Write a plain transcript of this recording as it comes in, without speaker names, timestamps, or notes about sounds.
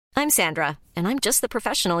I'm Sandra, and I'm just the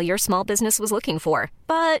professional your small business was looking for.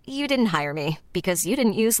 But you didn't hire me because you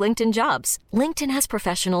didn't use LinkedIn Jobs. LinkedIn has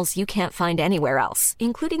professionals you can't find anywhere else,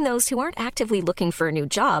 including those who aren't actively looking for a new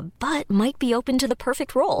job, but might be open to the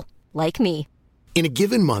perfect role, like me. In a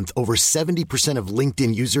given month, over 70% of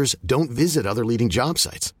LinkedIn users don't visit other leading job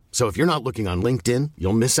sites. So if you're not looking on LinkedIn,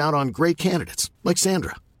 you'll miss out on great candidates like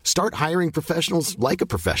Sandra. Start hiring professionals like a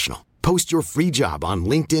professional. Post your free job on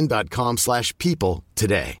linkedin.com/people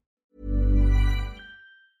today.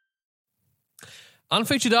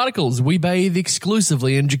 Unfeatured articles. We bathe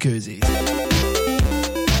exclusively in jacuzzis.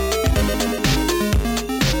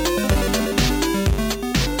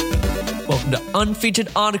 Welcome to Unfeatured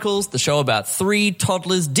Articles, the show about three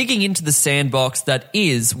toddlers digging into the sandbox that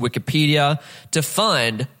is Wikipedia to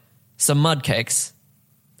find some mud cakes.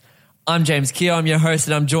 I'm James Keogh, I'm your host,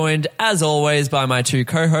 and I'm joined, as always, by my two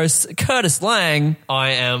co-hosts, Curtis Lang.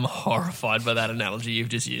 I am horrified by that analogy you've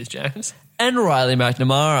just used, James. And Riley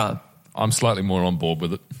McNamara. I'm slightly more on board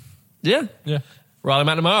with it. Yeah. Riley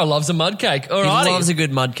McNamara loves a mud cake. All He right. loves a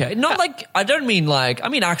good mud cake. Not like, I don't mean like, I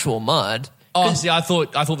mean actual mud. Oh, see, I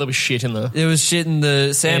thought there was shit in the There was shit in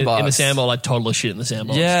the sandbox. in the sandbox, like toddler shit in the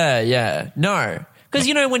sandbox. Yeah. No. Because,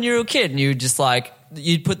 you know, when you were a kid and you just like,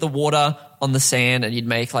 you'd put the water on the sand and you'd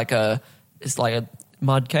make like it's like a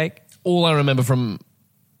mud cake. All I remember from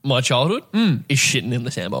my childhood is shitting in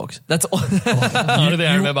the sandbox. That's all. Only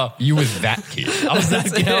I remember. You were that kid. I was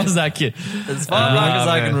that kid. As far back as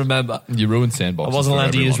I man. can remember. You ruined sandboxes. I wasn't for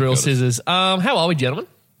allowed to use everyone, real Curtis. scissors. How are we, gentlemen?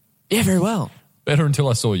 Yeah, very well. Better until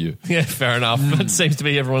I saw you. Yeah, fair enough. That seems to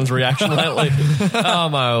be everyone's reaction lately. Oh,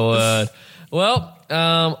 my word. Well,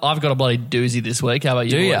 I've got a bloody doozy this week. How about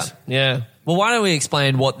you Do ya? boys? Yeah. Well, why don't we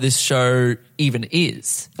explain what this show even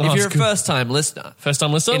is? Oh, If you're a it's good. first-time listener. First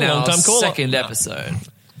time listener, In our long time caller. second episode.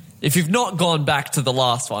 If you've not gone back to the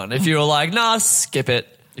last one, if you were like, nah, skip it.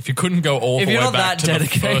 If you couldn't go all If the you're way not back that to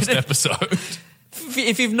dedicated. the first episode.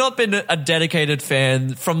 If you've not been a dedicated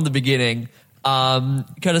fan from the beginning,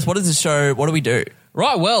 Curtis, what is the show? What do we do?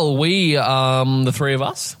 Right, well, we, the three of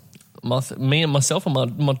us, me and myself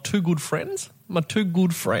and my two good friends,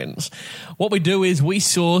 what we do is we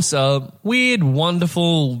source a weird,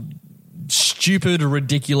 wonderful, stupid,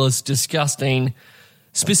 ridiculous, disgusting,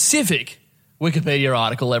 specific Wikipedia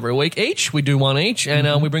article every week each. We do one each,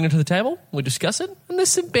 and we bring it to the table, we discuss it, and there's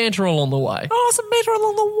some banter along the way. Oh, some banter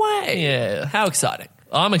along the way. Yeah. How exciting.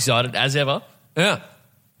 I'm excited, as ever. Yeah.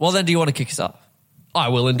 Well, then do you want to kick us off? I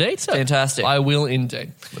will indeed, sir. Fantastic. I will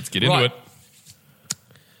indeed. Let's get into Right. it.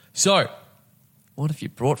 So, What have you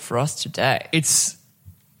brought for us today?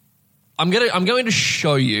 I'm going to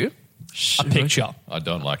show you a picture. I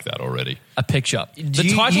don't like that already. A picture. You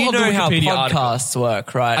know how podcasts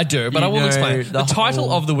work, right? I do, but You I will know explain. The title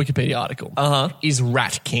whole- of the Wikipedia article is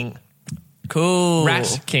Rat King. Cool.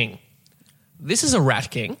 Rat King. This is a Rat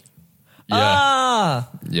King. Yeah.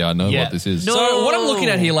 Yeah, I know Yeah. what this is. No. So what I'm looking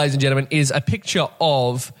at here, ladies and gentlemen, is a picture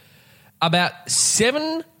of about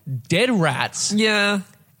 7 dead rats, Yeah.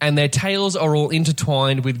 and their tails are all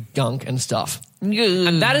intertwined with gunk and stuff.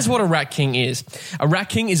 And that is what a Rat King is. A Rat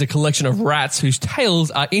King is a collection of rats whose tails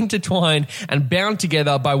are intertwined and bound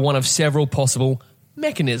together by one of several possible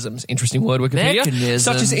mechanisms. Interesting word, Wikipedia. Mechanisms.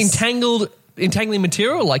 Such as entangling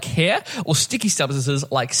material like hair or sticky substances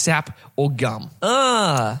like sap or gum.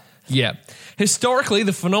 Yeah. Historically,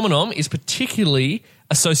 the phenomenon is particularly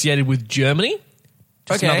associated with Germany.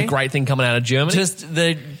 Just Okay. another great thing coming out of Germany. Just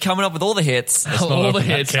they're coming up with all the hits. all the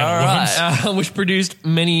hits. can of worms. Which produced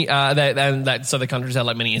many, so the countries had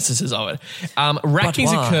like many instances of it. Rat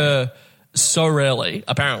Kings why? occur so rarely,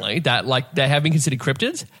 apparently, that like they have been considered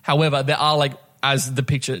cryptids. However, there are like, as the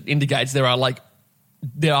picture indicates, there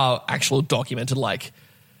are actual documented like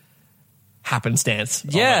happenstance. of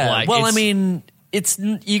it. Yeah. Like, Well, I it's- mean,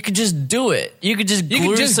 you could just do it. You could just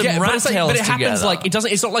glue some but rat it's like- tails but it happens together. like it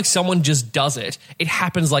doesn't. It's not like someone just does it. It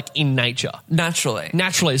happens like in nature.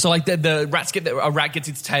 naturally. So like the rats a rat gets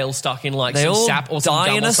its tail stuck in like They some all sap or some die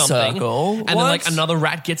gum in or a something, circle. and then What? like another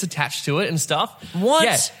rat gets attached to it and stuff. What?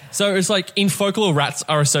 Yeah. So it's like in folklore, rats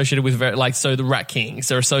are associated with so the Rat Kings.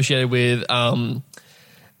 They're associated with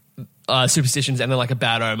superstitions and then like a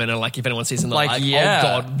bad omen, and like if anyone sees them, they're Like, like, yeah.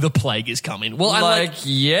 oh god, the plague is coming. Well, and, Like,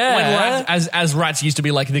 yeah. when rats, as rats used to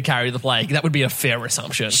be like the carrier of the plague, that would be a fair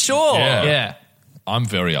assumption. Sure. Yeah. Yeah. I'm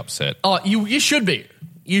very upset. Oh, you should be.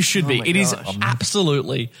 You should be. my It is gosh.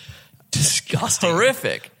 absolutely disgusting.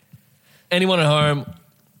 Horrific. Anyone at home,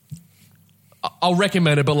 I'll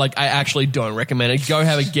recommend it, but like I actually don't recommend it. Go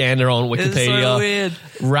have a gander on Wikipedia. It's so weird.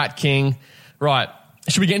 Rat King. Right.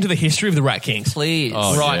 Should we get into the history of the Rat Kings? Please.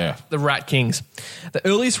 Oh, Right. yeah. The Rat Kings. The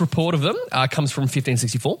earliest report of them comes from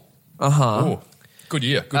 1564. Uh-huh. Ooh. Good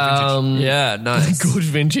year. Good vintage. Yeah, nice. Good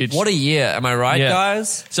vintage. What a year. Am I right, Yeah.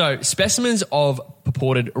 guys? So, specimens of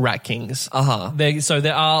purported rat kings. Uh-huh. They're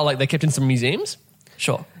kept in some museums.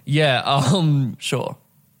 Sure. Yeah. Sure.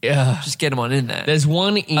 Yeah. Just get them on in there. There's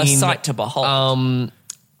one in a sight to behold.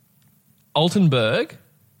 Altenburg.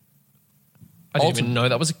 I didn't even know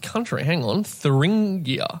that was a country. Hang on.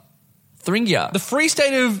 Thuringia. Thuringia. The Free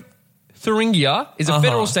State of Thuringia is a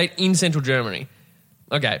federal state in central Germany.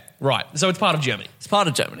 Okay, right. So it's part of Germany. It's part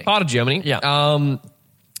of Germany. Part of Germany. Yeah.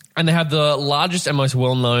 And they have the largest and most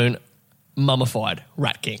well-known mummified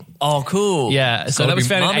rat king. Oh, cool. Yeah. So that was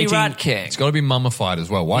found in Mummy 18... Rat King. It's got to be mummified as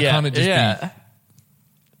well. Why Yeah. can't it just Yeah.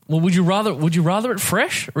 Well, would you rather it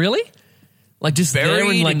fresh? Really? Like just there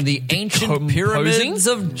Buried and like in the ancient decomposing? pyramids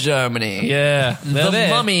of Germany. Yeah. They're The there.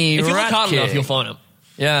 mummy If you look rat hard enough, king. you'll find them.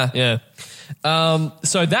 Yeah. Yeah.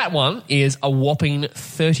 So that one is a whopping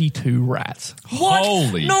 32 rats. be...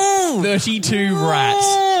 Holy... No. 32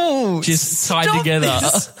 rats just tied Stop together.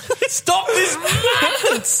 this. Stop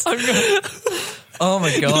this madness. Oh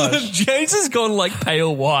my gosh. James has gone like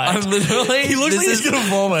pale white. I'm literally. He looks like he's gonna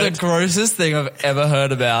vomit. The grossest thing I've ever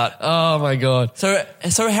heard about. Oh my God. So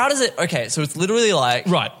how does it? Okay, so it's literally like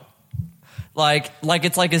Right. like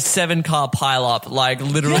it's like a 7-car pileup, like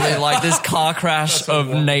literally like this car crash of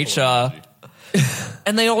nature,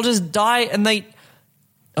 and they all just die, and they.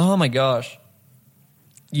 Oh my gosh!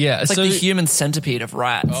 Yeah. It's like the human centipede of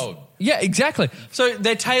rats. Oh, Yeah, exactly. So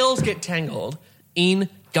their tails get tangled in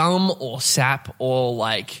gum or sap or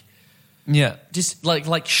like yeah. just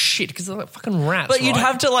like shit because they're like fucking rats. But you'd right?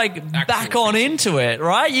 have to like back on into it,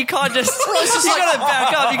 right? You can't just. You gotta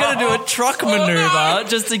back up. You gotta do a truck maneuver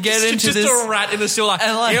just to get It's into just this. a rat in the still like,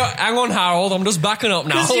 And like- hang on, Harold, I'm just backing up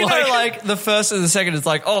now. Because you know, like the first and the second is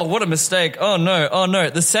like, oh, what a mistake. Oh no, oh no.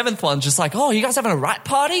 The 7th one's just like, oh, you guys having a rat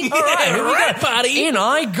party? All right, here we rat go. party. In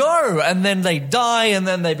I go, and then they die, and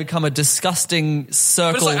then they become a disgusting But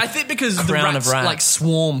circle. it's like, I think because the crown rats of rats. like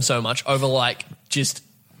swarm so much over like just.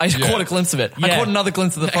 I caught a glimpse of it. I Yeah. caught another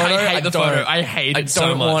glimpse of the photo. I hate the don't- photo. I hate it so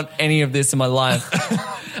don't much. want any of this in my life.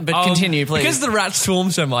 But continue, please. Because the rats swarm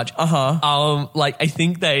so much. Like I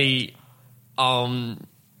think they,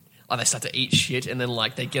 like they start to eat shit and then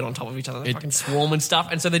like they get on top of each other, they fucking swarm and stuff,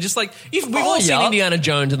 and so they're just like. We've all seen yeah. Indiana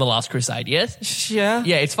Jones in the Last Crusade, yes? yeah.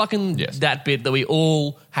 Yeah, it's fucking Yes. that bit that we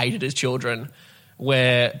all hated as children,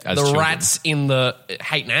 where As the children. rats in the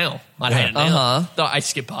hate now. I hate it now. I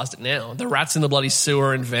skip past it now. The rats in the bloody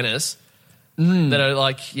sewer in Venice that are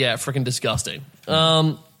like, freaking disgusting.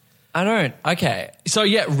 I don't. Okay. So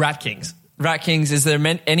yeah, Rat Kings. Rat Kings, is there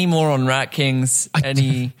any more on Rat Kings?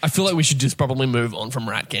 Any. I feel like we should just probably move on from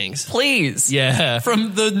Rat Kings. Please. Yeah.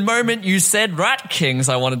 From the moment you said Rat Kings,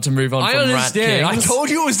 I wanted to move on I from understand. Rat Kings. I told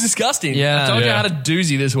you it was disgusting. Yeah. I told you I Yeah. had a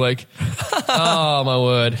doozy this week. Oh, my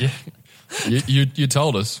word. You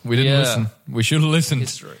told us. We didn't Yeah. listen. We should have listened.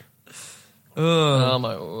 History. Oh,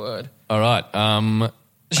 my word. All right.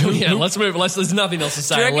 Yeah, let's move. There's nothing else to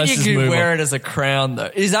say. Do you reckon Let's you just could move wear on. it as a crown, though?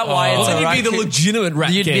 Is that why it's Well, a then Rat you'd be the King? legitimate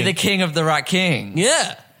Rat You'd King. be the king of the Rat Kings.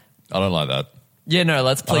 Yeah. I don't like that. Yeah, no,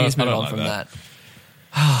 let's please I move don't on like from that.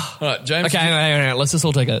 that. All right, James. Okay, hang on. Let's just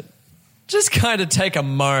all take a... Just kind of take a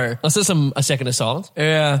mo. Let's do a second of silence.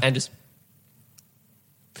 Yeah. And just...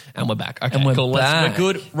 And we're back. Okay, And we're cool. back. We're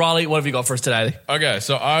good. Riley, what have you got for us today? Okay,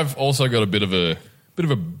 so I've also got a bit of a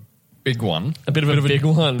big one. A bit of a big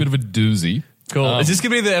one. Bit of a doozy. Cool. Is this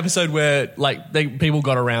going to be the episode where like people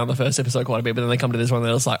got around the first episode quite a bit, but then they come to this one and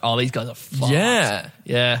they're just like, oh, these guys are fucked. Yeah.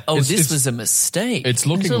 Yeah. Oh, It's- this it's- was a mistake. It's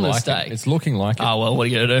looking a like mistake. it. It's looking like it. Oh, well, what are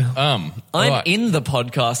you going to do? I'm right. in the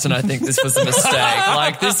podcast and I think this was a mistake.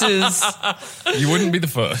 Like, this is... You wouldn't be the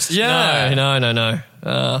first. Yeah. No.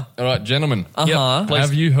 All right, gentlemen. Uh-huh. Please.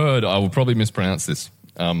 Have you heard? I will probably mispronounce this.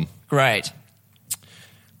 Great.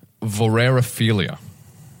 Vorarophilia.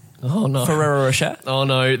 Oh, no. Ferrero Rocher. Oh,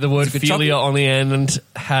 no. The word It's a good philia chocolate. on the end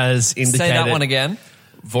has indicated... Say that one again.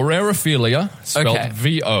 Vorarophilia, spelled Okay.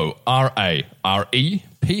 Vorarophilia.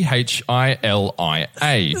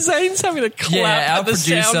 Zane's having a clap Yeah, our at the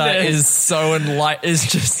producer sound there. is so is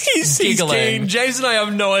just He's giggling. keen. James and I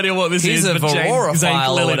have no idea what this He's is, a but Zane Vorophile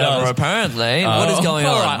or clearly whatever, does. apparently. What is going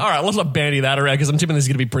on? All right. Let's not bandy that around because I'm tipping this is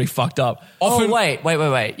going to be pretty fucked up. Oh, wait.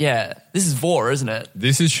 Yeah. This is Vor, isn't it?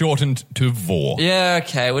 This is shortened to Vor. Yeah,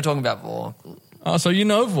 okay. We're talking about Vor. Oh, so you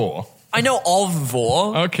know Vor. I know of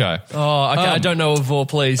Vor. Okay. Oh, okay. I don't know of Vor,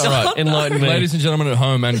 please. All right. Enlighten me. Ladies and gentlemen at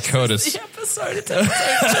home and Curtis, The episode. It's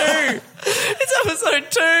episode 2. It's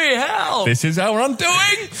episode 2. How? this is how I'm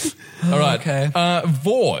doing. All right. Okay.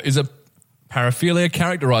 Vor is a paraphilia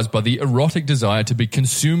characterized by the erotic desire to be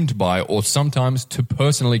consumed by or sometimes to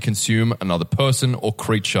personally consume another person or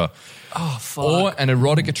creature. or an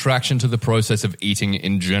erotic attraction to the process of eating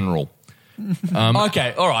in general.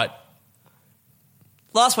 Okay, all right.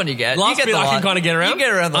 Last one you get. Last you get bit the I can last- kind of get around. You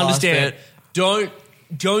get around the Understand. last bit.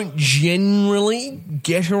 Don't generally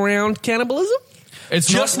get around cannibalism. It's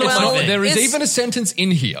Just not. not It's one not thing. there is It's- even a sentence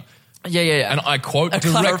in here, Yeah. and I quote A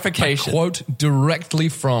clarification. I quote directly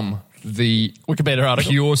from the Wikipedia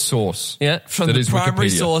article. pure source. Yeah, From that the is primary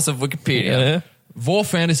Wikipedia. source of Wikipedia. Yeah. Vor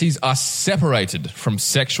fantasies are separated from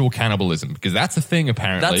sexual cannibalism because that's a thing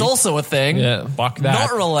apparently. That's also a thing. Yeah. Fuck that.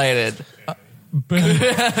 Not related.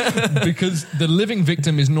 Because the living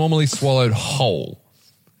victim is normally swallowed whole,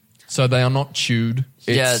 so they are not chewed.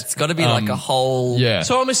 It's got to be like a whole. Yeah.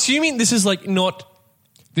 So I'm assuming this is like not.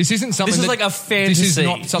 This isn't something. This is that- like a This is fantasy.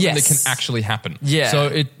 not something that Yes. can actually happen. Yeah.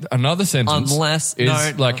 So another sentence. Unless- is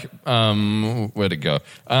no. like where'd it go?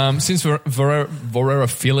 Since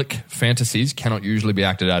vorerophilic fantasies cannot usually be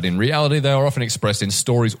acted out in reality, they are often expressed in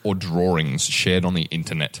stories or drawings shared on the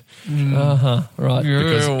internet. Right.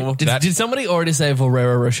 Because Did somebody already say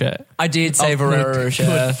Ferrero Rocher? I did say Ferrero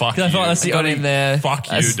Rocher. Fuck I thought you. that's the Got only. in there. Fuck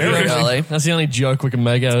you, That's dude. very early. That's the only joke we can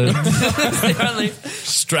make out of it. the only,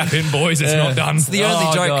 Strap in, boys. It's not done. the only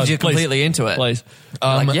Oh, joke God, because you're please. completely into it. Please.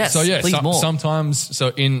 Like, yes, so yeah, please more. sometimes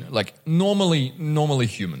in like normally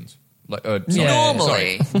humans like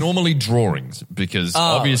Normally. normally drawings because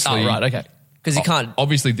obviously right, okay. Because you can't.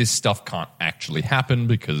 obviously this stuff can't actually happen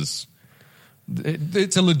because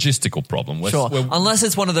it's a logistical problem. Sure. Unless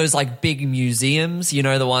it's one of those like big museums, you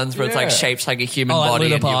know, the ones where it's like Yeah. shaped like a human Oh, like body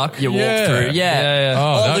Luna and you- Park? you, walk Yeah. through. Yeah. Yeah. Oh,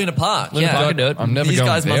 Oh, that- Luna Park. Luna yeah. Park can do it. I'm never These going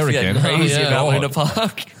guys there must again. get crazy Oh, yeah. about God. Luna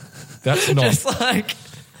Park. That's not Just like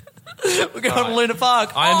we're going to Luna Park.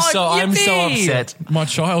 I'm so yippee! upset. my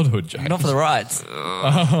childhood, James. Not for the rides.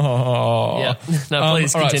 Yeah. No,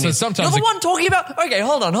 please all right, continue. so sometimes You're the one talking about. Okay,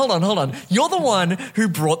 hold on. You're the one who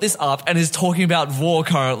brought this up and is talking about Vor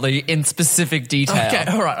currently in specific detail. Okay,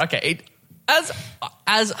 all right, okay.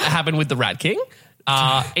 As happened with the Rat King,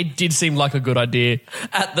 it did seem like a good idea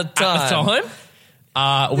At the at time. the time. We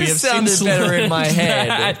have This sounded since better in my learned head.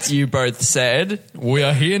 that- You both said, we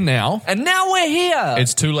are here now. and now we're here.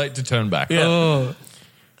 It's too late to turn back.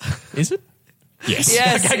 Is it? Yes.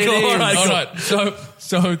 Yes, Okay, it cool. is. All right, All cool. right.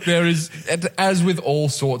 So there is, as with all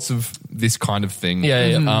sorts of this kind of thing,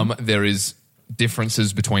 there is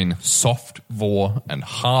differences between soft vor and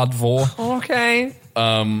hard vor. Okay.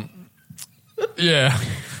 Yeah.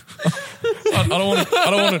 I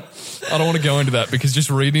don't want to go into that because just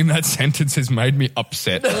reading that sentence has made me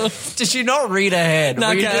upset. Did you not read ahead? No,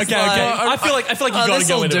 Were you okay. just like, I feel like you got to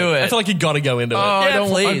this'll go into do it. it. I feel like you got to go into it. Yeah,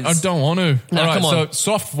 please. I don't want to. No, All right, come on. so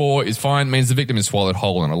soft vor is fine, means the victim is swallowed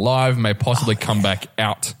whole and alive, may possibly come back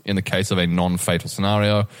out in the case of a non-fatal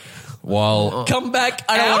scenario. While Come back.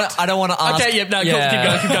 I don't want to ask. Okay, yeah, no,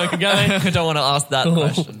 keep going. I don't want to ask that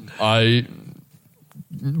question. I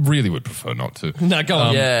really would prefer not to. No, go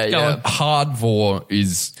on. Yeah, Go yeah. on. Hard vor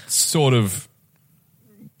is sort of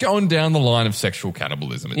going down the line of sexual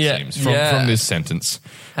cannibalism, it Yeah. seems, Yeah. from this sentence.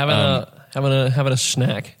 Having a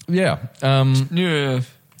snack. Yeah. Yeah.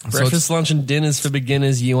 Breakfast, lunch, and dinners for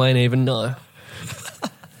beginners you ain't even know.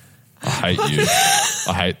 I hate you.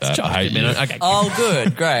 I hate that. I hate you. Okay. Oh,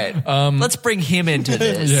 good, great. Let's bring him into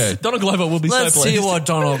this. Yeah. Donald Glover will be Let's so see pleased. what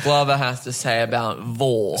Donald Glover has to say about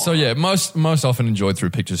Vor. So yeah, most often enjoyed through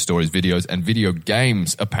pictures, stories, videos, and video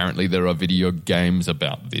games. Apparently, there are video games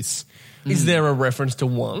about this. Is there a reference to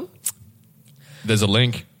one? There's a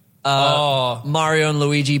link. Mario and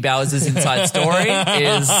Luigi Bowser's Inside Story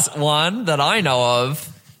is one that I know of.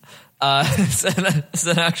 It's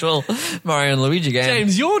an actual Mario and Luigi game.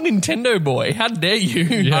 James, you're a Nintendo boy. How dare you?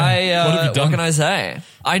 Yeah. What have you done? What can I say?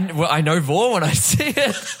 I know Vor when I see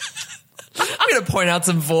it. I'm going to point out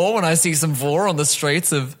some Vor when I see some Vor on the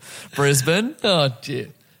streets of Brisbane. Oh, dear.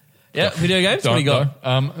 Yeah, video games? What do you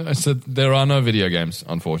got? So there are no video games,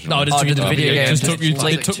 unfortunately. No, it just took you to the video it games. just took you. Just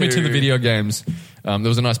It took me to the video games. There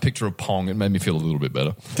was a nice picture of Pong. It made me feel a little bit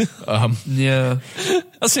better. Yeah.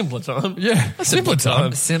 A simpler time. Yeah, a simpler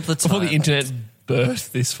time. Simpler Before the time. internet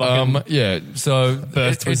birthed this fucking... Yeah, so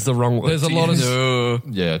Birthed was the wrong word There's a to lot use. of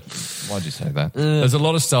yeah. Why'd you say that? There's a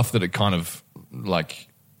lot of stuff that it kind of like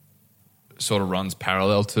sort of runs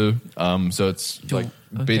parallel to. So it's like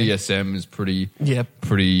BDSM is pretty Yep.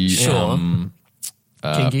 pretty Sure.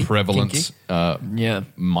 Kinky? prevalent. Kinky? Yeah.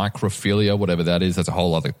 Microphilia, whatever that is, that's a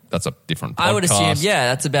whole other. That's a different podcast. I would assume, yeah,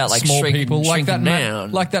 that's about like small shrinking, people like that shrinking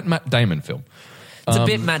down. like that Matt Damon film. It's a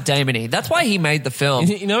bit Matt Damon-y. That's why he made the film.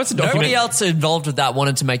 You know, it's a document- Nobody else involved with that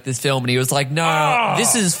wanted to make this film, and he was like, no,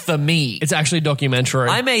 this is for me. It's actually a documentary.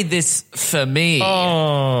 I made this for me.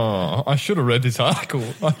 Oh, I should have read this article.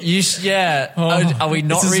 Are we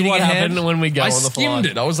not this is reading what ahead? happened when we go I on the fly. skimmed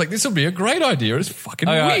it. I was like, this will be a great idea. It's fucking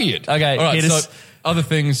Okay, weird. okay, All right, hit so us. other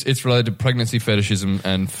things, it's related to pregnancy fetishism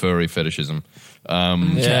and furry fetishism.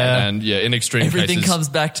 Yeah. And in extreme Everything cases. comes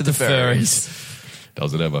back to the furries.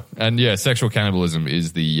 Does it ever? And sexual cannibalism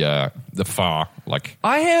is the far, like...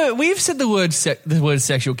 We've said the word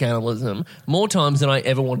sexual cannibalism more times than I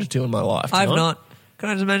ever wanted to in my life. I've John. not. Can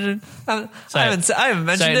I just mention? I Say haven't it.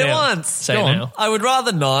 mentioned Say it it now. once. Say it Go on. now. I would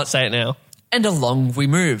rather not. Say it now. And along we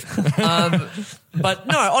move. But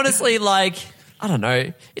no, honestly, like, I don't know.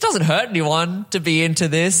 It doesn't hurt anyone to be into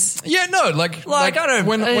this. Yeah, no, like I don't...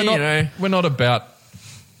 we're not about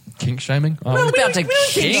kink shaming. We're not about to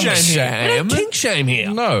kink We don't shame. kink shame here.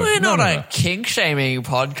 No, We're not no. a kink shaming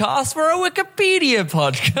podcast. We're a Wikipedia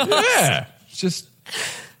podcast. Yeah, it's just...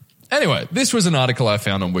 Anyway, this was an article I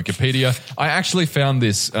found on Wikipedia. I actually found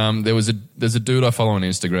this. There's a dude I follow on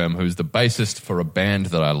Instagram who's the bassist for a band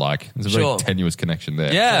that I like. There's a very Sure. tenuous connection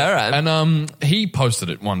there. Yeah, all right. And he posted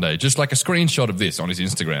it one day, just like a screenshot of this on his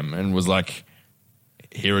Instagram, and was like,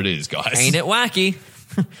 "Here it is, guys." Ain't it wacky?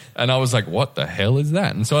 And I was like, "What the hell is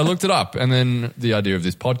that?" And so I looked it up, and then the idea of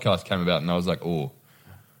this podcast came about, and I was like, "Oh,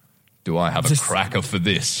 do I have a cracker for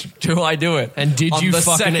this?" Do I do it? And did On you the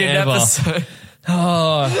fucking second ever? episode.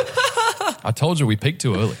 I told you we peaked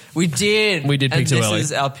too early. We did. We did and peak too this early.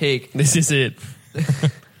 is our peak. This is it.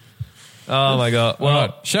 Oh my god. Well, All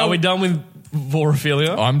right, are we done with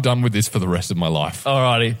vorophilia? I'm done with this for the rest of my life,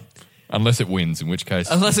 Alrighty. unless it wins, in which case...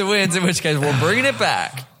 Unless it wins, in which case we're bringing it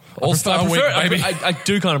back. All-Star Week, baby. I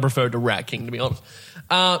do kind of prefer to Rat King, to be honest.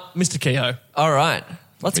 Mr. Kehoe. All right.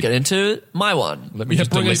 Let's get into my one. Let me Yeah,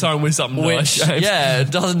 just bring delete- us home with something nice, Which, James.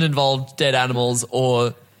 it doesn't involve dead animals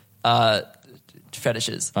or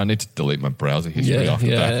fetishes. I need to delete my browser history off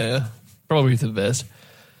the back. yeah. Probably for the best.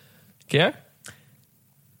 Kehoe?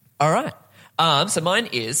 All right. So mine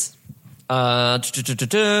is...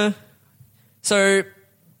 So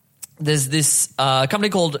there's this company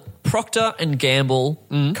called Procter & Gamble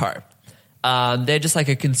Co. They're just like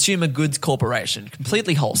a consumer goods corporation,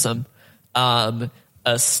 completely wholesome.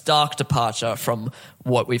 A stark departure from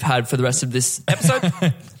what we've had for the rest of this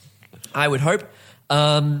episode, I would hope.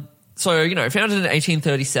 So, founded in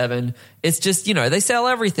 1837, it's just, they sell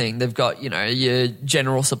everything. They've got, your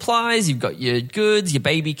general supplies, you've got your goods, your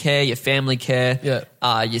baby care, your family care,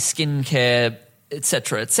 your skin care,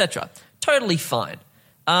 etc., etc. Totally fine.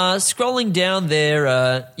 Scrolling down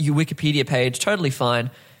your Wikipedia page, totally fine,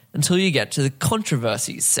 until you get to the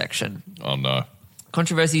controversies section. Oh, no.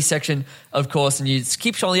 Controversies section, of course, and you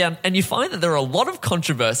keep scrolling down, and you find that there are a lot of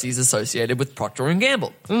controversies associated with Procter &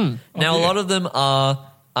 Gamble. Now, a lot of them are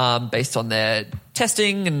based on their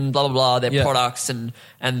testing and blah, blah, blah, their products and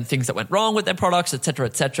things that went wrong with their products, et cetera,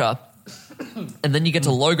 et cetera. And then you get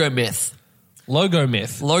to logo myth. Logo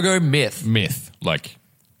myth. Logo myth. Myth. Like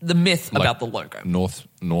The myth about the logo. North's...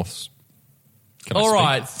 Can I All speak?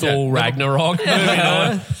 right, Thor Yeah, Ragnarok. Moving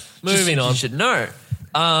on. Moving on. You should know.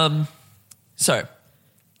 So,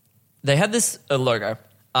 they had this logo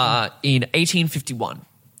in 1851.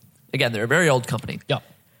 Again, they're a very old company. Yep.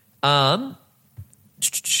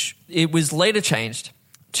 It was later changed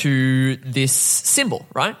to this symbol,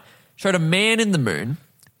 right? Showed a man in the moon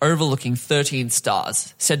overlooking 13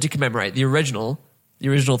 stars, said to commemorate the original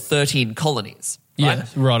 13 colonies. Right? Yeah,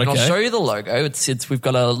 right, And okay. I'll show you the logo. We've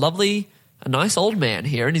got a nice old man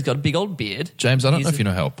here, and he's got a big old beard. James, I don't He's know if you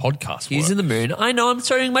know how a podcast He's works. in the moon. I know. I'm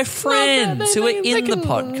showing my friends who are in the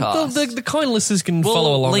podcast. The kind listeners can We'll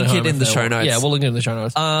follow along. link at it home in if the they show want. notes. Yeah, we'll link it in the show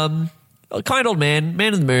notes. A kind old man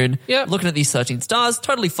in the moon, Yep. looking at these 13 stars,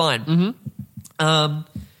 totally fine.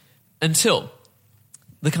 Until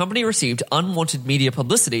the company received unwanted media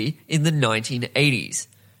publicity in the 1980s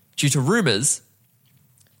due to rumors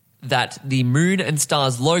that the moon and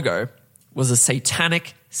stars logo was a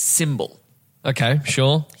satanic symbol. Okay,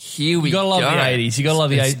 sure. Here we You gotta love go. the 80s. You gotta love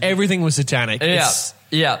the 80s. Everything was satanic. Yeah, It's-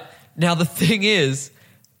 yeah. Now the thing is,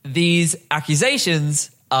 these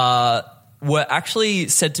accusations were actually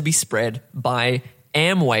said to be spread by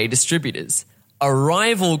Amway Distributors, a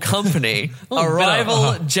rival company, a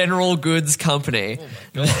rival general goods company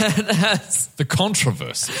The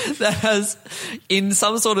controversy. that has, in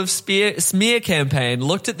some sort of smear campaign,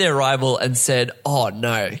 looked at their rival and said, "Oh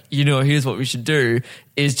no, here's what we should do: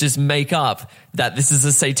 is just make up that this is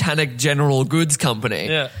a satanic general goods company."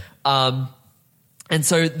 Yeah. And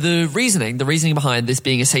so the reasoning behind this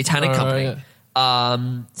being a satanic company,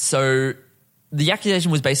 so the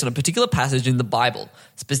accusation was based on a particular passage in the Bible,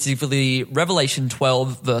 specifically Revelation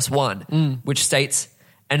 12, verse 1, which states,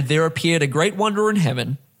 "And there appeared a great wonder in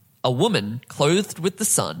heaven, a woman clothed with the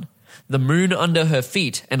sun, the moon under her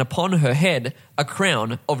feet, and upon her head a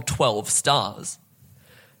crown of 12 stars."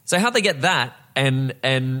 So how'd they get that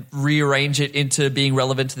and rearrange it into being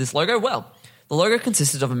relevant to this logo? Well, the logo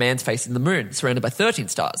consisted of a man's face in the moon, surrounded by 13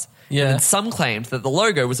 stars. Yeah. And some claimed that the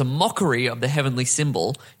logo was a mockery of the heavenly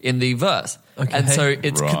symbol in the verse. Okay. And so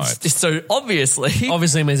it's Right. so obviously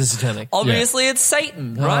Obviously, means it's satanic. obviously it's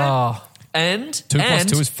Satan, right? Oh. And 2 plus and,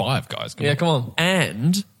 2 is 5, guys. Yeah, come on.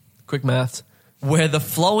 and Quick maths. where the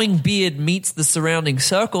flowing beard meets the surrounding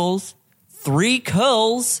circles, 3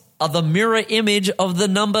 curls are the mirror image of the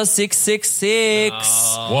number 666.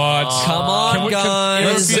 What? Come on, Can we- can-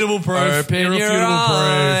 guys. Irrefutable proof. Open your Irrefutable proof.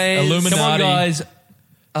 eyes. Illuminati. Come on, guys.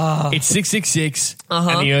 It's 666,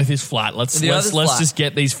 and the Earth is flat. Let's The Earth is flat. just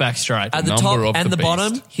get these facts straight. At the Number top of and the the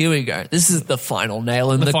bottom, beast. here we go. This is the final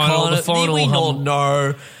nail in the final- corner. the final we all hum-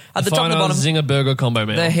 know. At the top and the Final bottom, Zinger Burger combo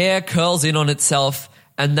meal. the hair curls in on itself,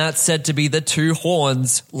 and that's said to be the 2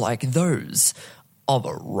 horns like those of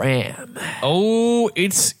a ram. Oh,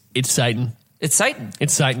 it's Satan. It's Satan.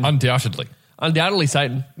 It's Satan. Undoubtedly. Undoubtedly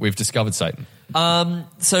Satan. We've discovered Satan.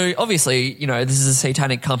 So obviously, this is a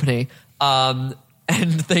satanic company, and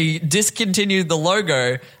they discontinued the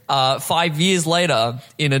logo 5 years later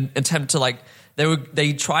in an attempt to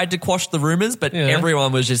they tried to quash the rumors, but Yeah.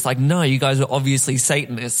 everyone was just like, "No, you guys are obviously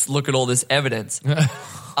Satanists. Look at all this evidence."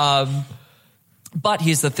 But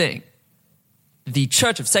here's the thing: the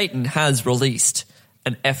Church of Satan has released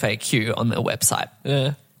an FAQ on their website.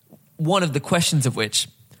 Yeah. One of the questions of which,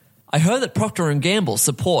 I heard that Procter & Gamble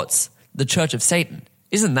supports the Church of Satan.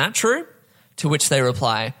 Isn't that true? To which they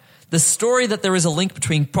reply, the story that there is a link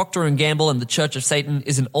between Procter & Gamble and the Church of Satan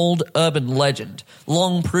is an old urban legend,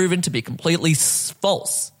 long proven to be completely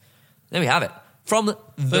false. There we have it. From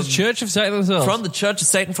The Church of Satan themselves. from the Church of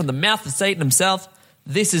Satan, from the mouth of Satan himself,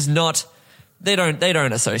 this is not. They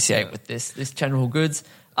don't associate with this general goods.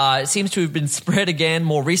 It seems to have been spread again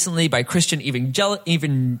more recently by Christian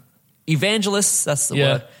evangelists. That's the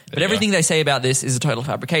Yeah. word. But everything they say about this is a total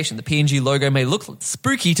fabrication. The P&G logo may look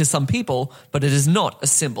spooky to some people, but it is not a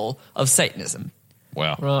symbol of Satanism.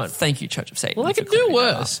 Wow. Right. Thank you, Church of Satan. Well, they for could do clearing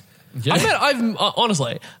that worse. up. Yeah.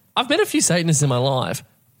 Honestly, I've met a few Satanists in my life.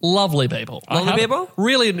 Lovely people. Lovely people?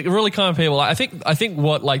 Really, really kind people. I think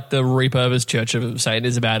what the repurposed Church of Satan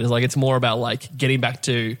is about is it's more about getting back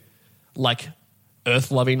to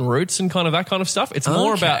earth loving roots and kind of that kind of stuff. It's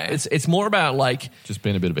more Okay. about it's more about Just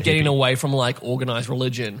being a bit of a getting hippie. away from organized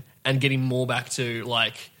religion and getting more back to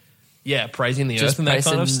praising the Just earth and that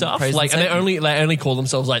kind of praising- stuff. praising And they Satan. only call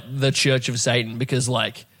themselves the Church of Satan because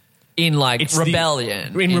In it's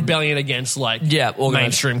rebellion. in rebellion against organized-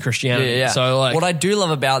 mainstream Christianity. Yeah. So what I do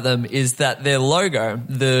love about them is that their logo,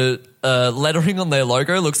 the lettering on their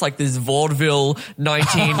logo looks like this vaudeville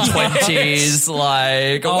 1920s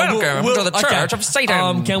welcome to the Church of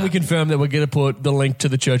Satan. Can we confirm that we're going to put the link to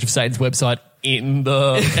the Church of Satan's website in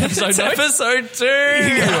the episode It's notes? episode 2.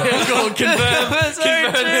 Cool. Confirm Episode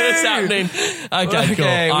that 2. it's happening. Okay, cool.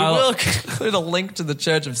 Okay, we I'll- will include a link to the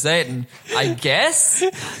Church of Satan, I guess.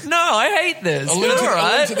 No, I hate this. I'll link All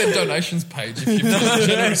right. to their donations page if you've done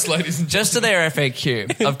generous, ladies and Just to their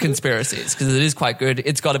FAQ of conspiracies, because it is quite good.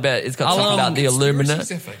 It's got something about the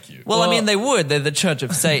Illuminati. FAQ. Well, I mean, they would. They're the Church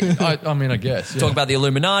of Satan. I guess. Yeah. Talk about the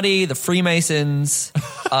Illuminati, the Freemasons.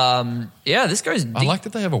 This goes deep. I like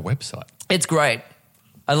that they have a website. It's great.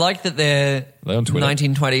 I like that they're They on Twitter?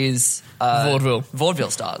 1920s vaudeville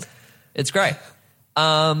stars. It's great.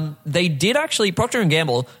 They did actually, Procter &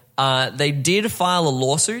 Gamble, they did file a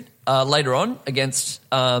lawsuit later on against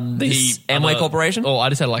this Amway Corporation. Oh, I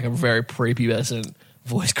just had a very prepubescent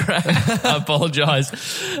voice crack. I apologize.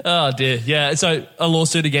 Oh, dear. Yeah, so a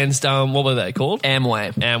lawsuit against, what were they called?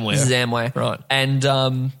 Amway. Amway. This is Amway. Right. And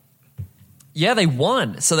they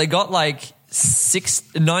won. So they got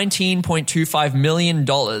 $19.25 million.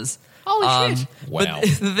 Holy shit. But Wow.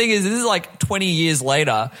 the thing is, this is 20 years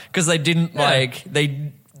later because they didn't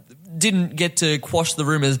they didn't get to quash the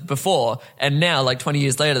rumors before. And now 20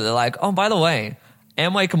 years later, they're like, oh, by the way,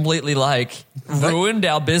 Amway completely ruined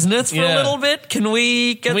our business for a Yeah. little bit. Can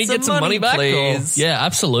we get some money back? please? Yeah,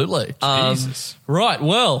 absolutely. Jesus. Right,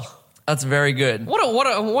 well, That's very good.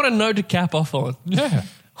 what a note to cap off on. Yeah.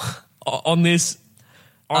 On this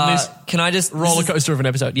Can I just roller coaster of an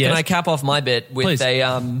episode. Yes. Can I cap off my bit with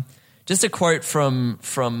Please. just a quote from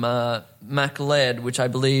Mac Laird, which I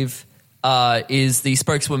believe is the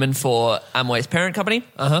spokeswoman for Amway's parent company.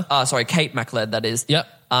 Sorry, Kate Mac Laird, that is. Yep.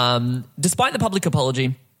 Despite the public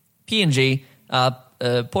apology, P&G,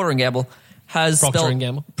 Procter & Gamble, has Procter &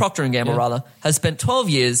 Gamble. Procter & Gamble, rather, has spent 12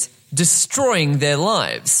 years destroying their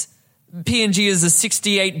lives. P&G is a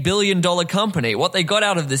 $68 billion company. What they got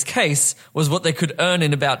out of this case was what they could earn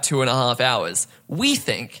in about 2.5 hours. We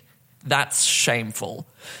think that's shameful.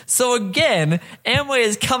 So again, Amway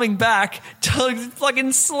is coming back to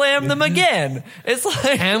fucking slam them again. It's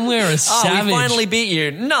like Amway is savage. We finally beat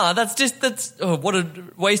you. No, that's what a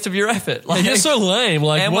waste of your effort. Like, You're so lame.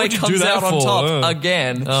 Like, Amway what did you comes do that out on for? top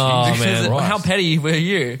again. Oh, man. Right. How petty were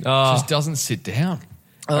you? Just doesn't sit down.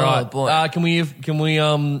 Oh, All right, boy. Can we?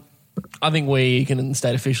 I think we can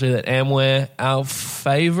state officially that Amway, our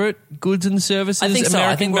favorite goods and services. I think so.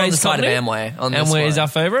 I think we're on the American-based side of company. Amway on this Amway one. is our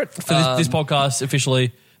favorite for this podcast.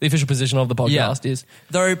 Officially, the official position of the podcast is.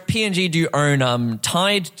 Though P&G do own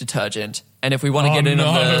Tide detergent, and if we want to get in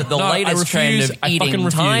on the No, I latest trend refuse. of I fucking eating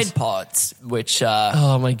refuse. Tide Pods, which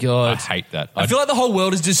Oh my I god! hate that. I feel like the whole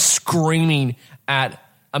world is just screaming at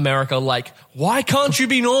America, like, why can't you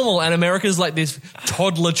be normal? And America's like this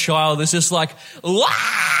toddler child that's just like, wah!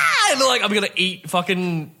 And like, I'm gonna eat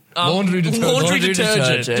fucking Laundry detergent. Laundry Laundry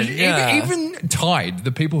detergent. detergent. Did- Yeah. Even Tide,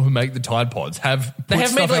 the people who make the Tide Pods, have They put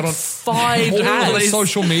have made stuff out like on 5 all of their ads.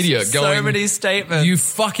 social media so going, many statements. you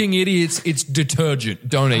fucking idiots, it's detergent.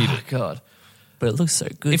 Don't eat it. God. but it looks so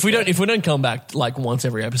good. If we don't come back like once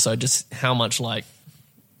every episode, just how much like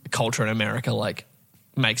culture in America like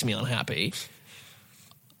makes me unhappy.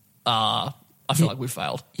 I feel like we've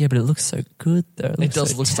failed. Yeah, but it looks so good though. It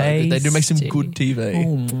does look so good. They do make some good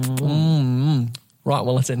TV. Right,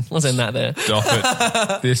 well let's end that there. Stop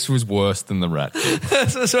it. This was worse than the rat.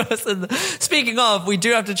 Speaking of, we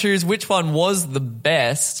do have to choose which one was the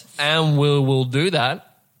best. And we'll do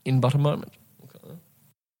that in but a moment. Okay.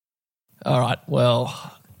 All right,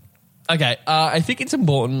 well, okay. I think it's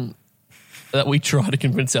important that we try to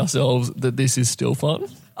convince ourselves that this is still fun.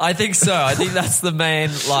 I think so. I think that's the main,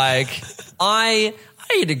 like, I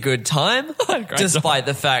had a good time, had a great despite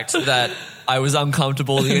the fact that I was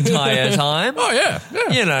uncomfortable the entire time. Oh, yeah.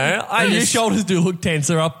 You know, Your shoulders do look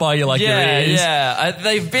tenser up by your like your ears.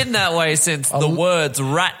 They've been that way since the words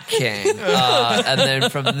Rat King. And then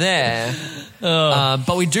from there.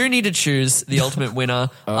 But we do need to choose the ultimate winner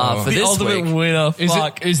for The this ultimate week. winner.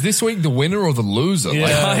 Fuck. Is this week the winner or the loser?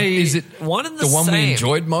 Yeah. Like, is it One and the one we same.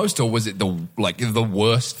 enjoyed most, or was it the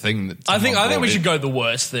worst thing that I think someone we brought should in? go the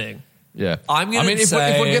worst thing. Yeah, I'm gonna if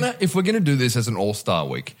say- we're gonna do this as an all-star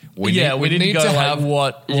week, we Yeah, we need to go like have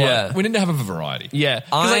what- Yeah. we need to have a variety. Yeah,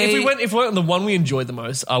 because like, if we went on the one we enjoyed the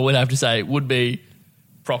most, I would have to say would be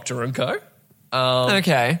Procter and Co.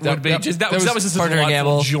 Okay. Would be just that was just a Procter &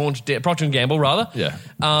 Gamble. jaunt. Procter and Gamble, rather. Yeah,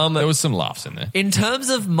 there was some laughs in there. In terms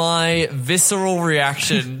of my visceral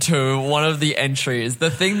reaction to one of the entries,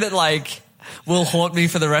 the thing that like will haunt me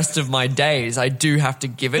for the rest of my days, I do have to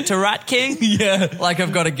give it to Rat King. Yeah. Like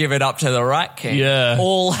I've got to give it up to the Rat King. Yeah.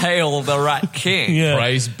 All hail the Rat King. Yeah.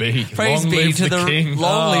 Praise be, Praise long be live to the king.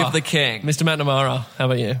 Long live the king. Mr. McNamara, how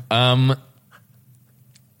about you?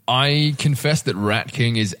 I confess that Rat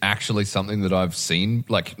King is actually something that I've seen,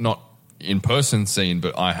 like not in person seen,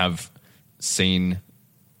 but I have seen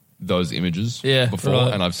those images before,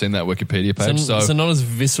 right. and I've seen that Wikipedia page. So not as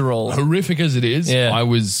visceral. Horrific as it is, Yeah.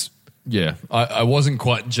 I wasn't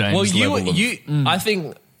quite James Well, level of... I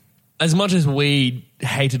think as much as we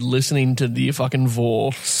hated listening to the fucking Vor,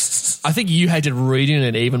 I think you hated reading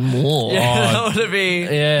it even more. That would be.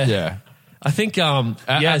 Yeah. Yeah. I think, and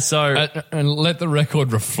let the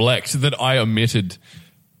record reflect that I omitted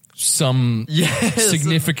some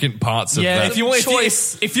significant parts of that. if you want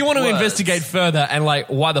to words. investigate further and like,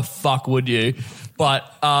 why the fuck would you?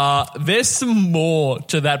 But there's some more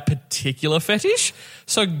to that particular fetish.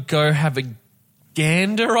 So go have a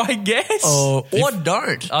gander, I guess. Or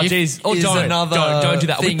don't. Oh, geez. Or is don't. another Don't do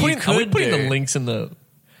that. thing you Are we could putting do. the links in the...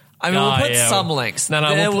 I mean, we'll put yeah. some links. No,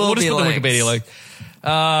 There we'll will just be put the links. Wikipedia link.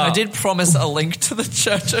 I did promise a link to the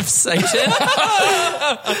Church of Satan.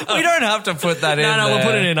 We don't have to put that in. No, there. we'll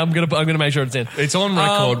put it in. I'm gonna make sure it's in. It's on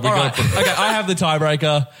record. We all got right. to put Okay, I have the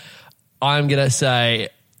tiebreaker. I'm gonna say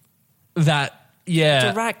that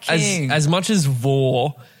The Rat King. as much as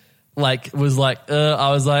Vor was like I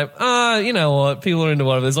was like you know what, people are into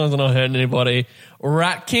whatever as long as they're not hurting anybody.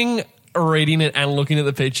 Rat King reading it and looking at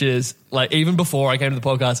the pictures, like even before I came to the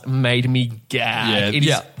podcast, made me gag. It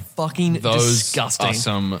is fucking those disgusting. are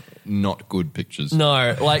some not good pictures.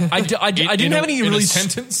 No, like I didn't have any in a really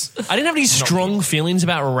sentence. I didn't have any strong feelings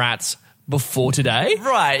about rats before today.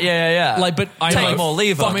 Right, yeah. Like, but I'm Take like, 'em or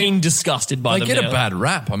leave 'em. fucking disgusted by They them get now. a bad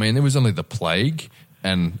rap. I mean, there was only the plague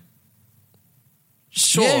and...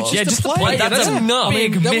 Sure. Yeah, just the plague. That's a enough.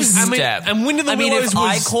 big that was- misstep. and Wind in the Willows if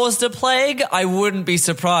I was- caused a plague, I wouldn't be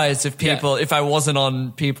surprised if I wasn't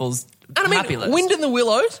on people's And I mean, happy list. Wind in the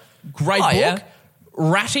Willows, great Oh, book. yeah.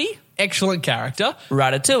 Ratty, excellent character.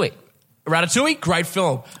 Ratatouille. Ratatouille, great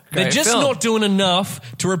film. They're Great just film. not doing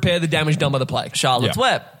enough to repair the damage done by the plague. Charlotte's Yeah.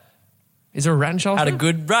 Web. Is there a rat in Charlotte's Had a Web?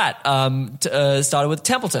 good rat. Started with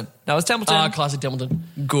Templeton. That was Templeton. Classic Templeton.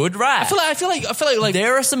 Good rat. I feel like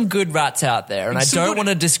There are some good rats out there, and I Some don't good- want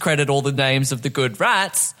to discredit all the names of the good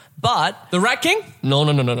rats, but the Rat King?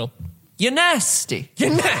 No. you're nasty.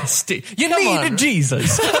 You're nasty. You Come need on. a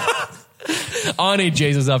Jesus. I need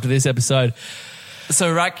Jesus after this episode.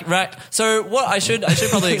 So So what I should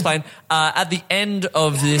probably explain at the end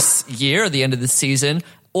of this year, at the end of this season,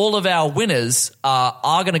 all of our winners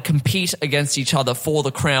are going to compete against each other for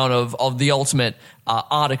the crown of the ultimate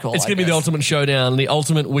article. It's going to be the ultimate showdown, the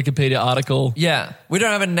ultimate Wikipedia article. Yeah, we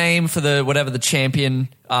don't have a name for the whatever the champion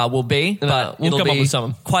will be, but we'll it'll come up be with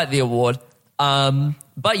something. quite the award.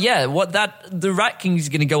 But yeah, the Rat King is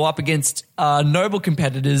going to go up against noble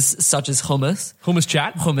competitors such as Hummus Hummus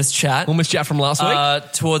Chat. Hummus Chat from last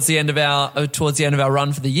week. towards the end of our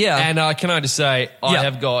run for the year. And can I just say, Yeah.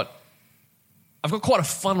 I've got quite a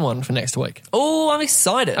fun one for next week. Oh, I'm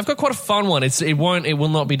excited. I've got quite a fun one. It will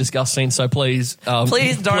not be disgusting. So please,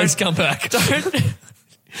 Please don't. please come back.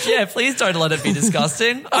 Yeah, please don't let it be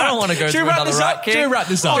disgusting. I don't want to go Should we through wrap another this Rat up? King. Should we wrap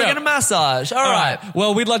this up? Oh, we're Yeah. going to massage. All right.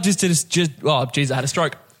 Well, we'd like just oh, geez, I had a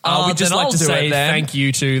stroke. We'd just then like I'll to do say it then. thank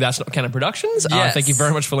you to That's Not Canon Productions. Yes. Thank you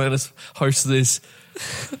very much for letting us host this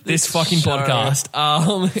fucking show.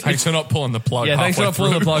 podcast. Thanks for not pulling the plug. Yeah, thanks for not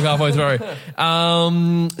pulling the through. plug halfway through.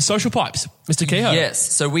 Social Pipes, Mr. Kehoe. Yes.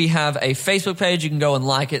 So we have a Facebook page. You can go and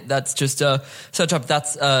like it. That's just search up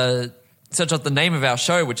the name of our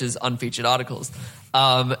show, which is Unfeatured Articles.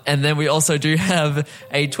 And then we also do have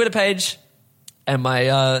a Twitter page, and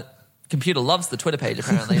my computer loves the Twitter page.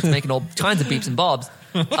 Apparently, it's making all kinds of beeps and bobs.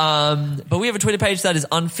 But we have a Twitter page that is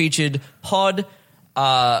Unfeatured Pod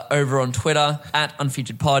over on Twitter at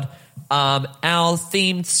Unfeatured Pod. Our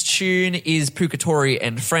theme tune is Pukatori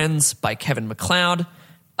and Friends by Kevin MacLeod.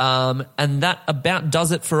 And that about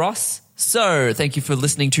does it for us. So thank you for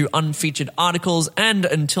listening to Unfeatured Articles, and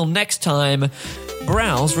until next time,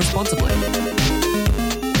 browse responsibly.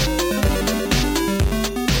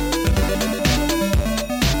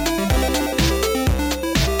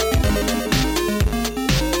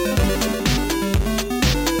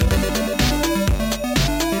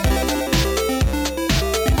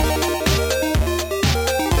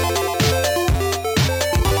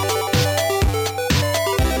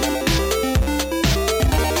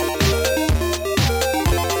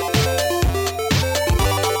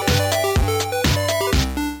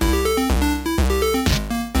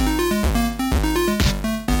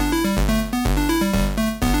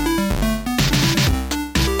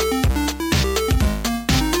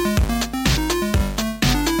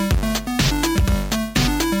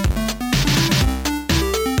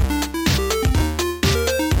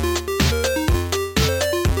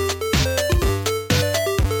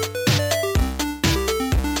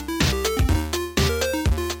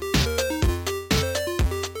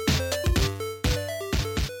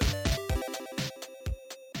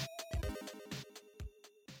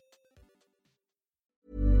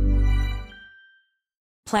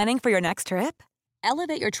 Planning for your next trip?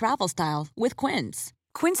 Elevate your travel style with Quince.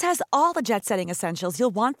 Quince has all the jet-setting essentials you'll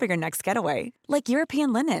want for your next getaway, like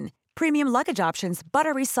European linen, premium luggage options,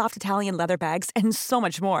 buttery soft Italian leather bags, and so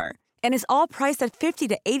much more. And is all priced at 50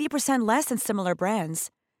 to 80% less than similar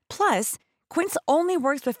brands. Plus, Quince only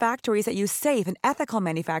works with factories that use safe and ethical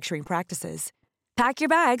manufacturing practices. Pack your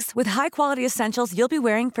bags with high-quality essentials you'll be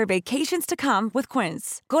wearing for vacations to come with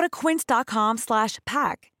Quince. Go to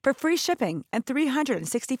quince.com/pack for free shipping and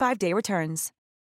 365-day returns.